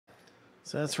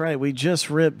So that's right. We just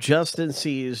ripped Justin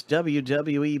C's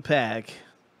WWE pack.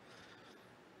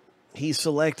 He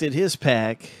selected his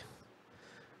pack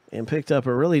and picked up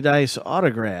a really nice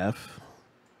autograph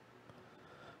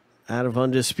out of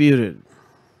Undisputed.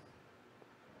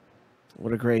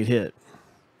 What a great hit.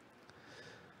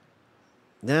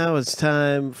 Now it's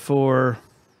time for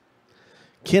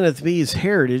Kenneth B's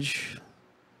Heritage.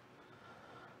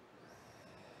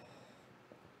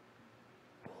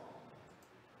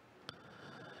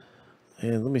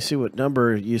 And let me see what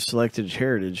number you selected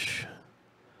Heritage.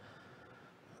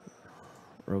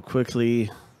 Real quickly.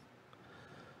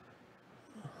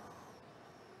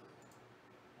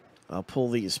 I'll pull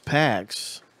these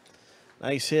packs.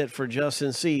 Nice hit for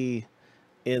Justin C.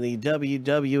 in the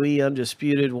WWE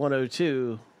Undisputed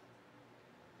 102.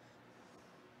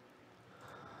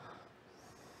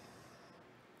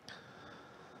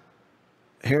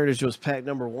 Heritage was pack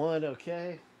number 1,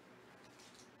 okay.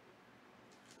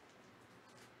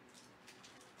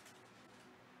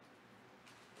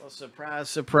 Well, surprise,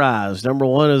 surprise. Number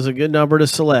 1 is a good number to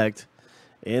select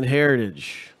in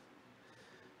Heritage.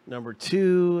 Number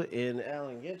 2 in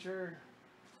Allen Ginter.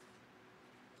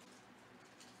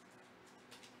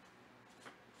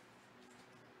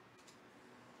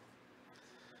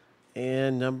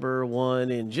 And number 1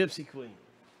 in Gypsy Queen.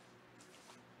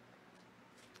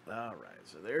 All right,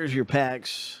 so there's your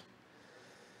packs.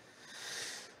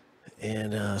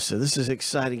 And so this is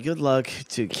exciting. Good luck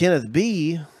to Kenneth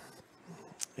B.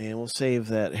 And we'll save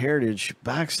that Heritage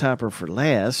box topper for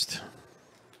last.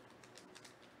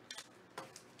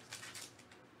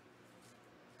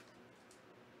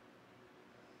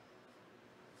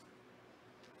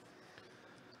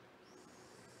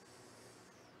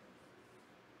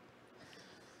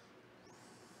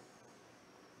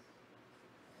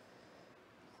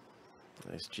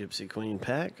 Nice Gypsy Queen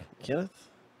pack, Kenneth.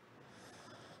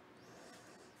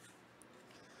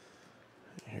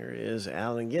 Here is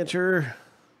Allen Ginter.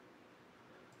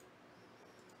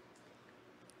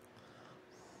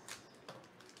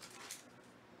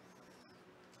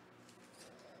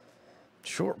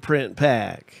 Short print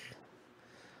pack.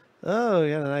 Oh,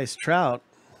 you got a nice Trout.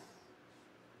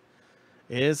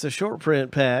 It's a short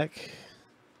print pack.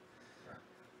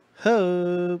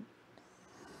 Hope.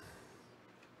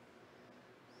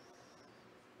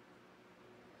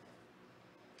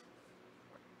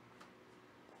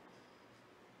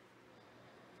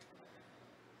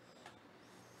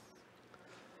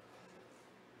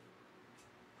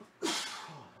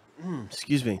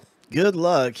 Excuse me. Good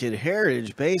luck in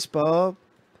Heritage Baseball.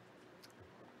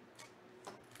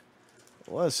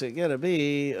 What's it going to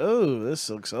be? Oh, this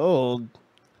looks old.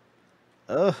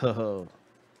 Oh.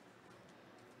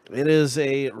 It is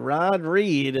a Rod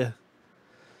Reed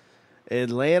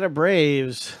Atlanta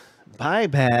Braves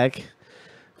buyback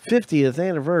 50th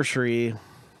anniversary.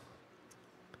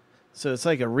 So it's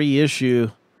like a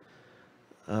reissue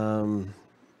of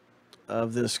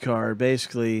this card.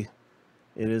 Basically,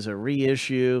 it is a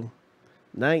reissue.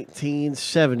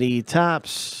 1970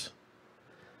 Topps.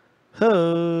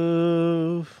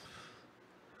 Oh,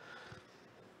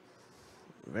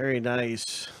 very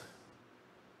nice.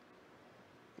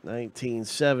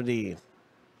 1970.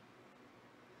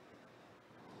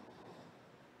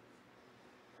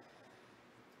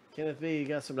 Kenneth B, you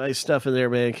got some nice stuff in there,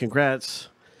 man. Congrats.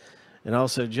 And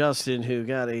also Justin, who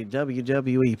got a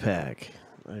WWE pack.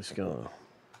 Nice going.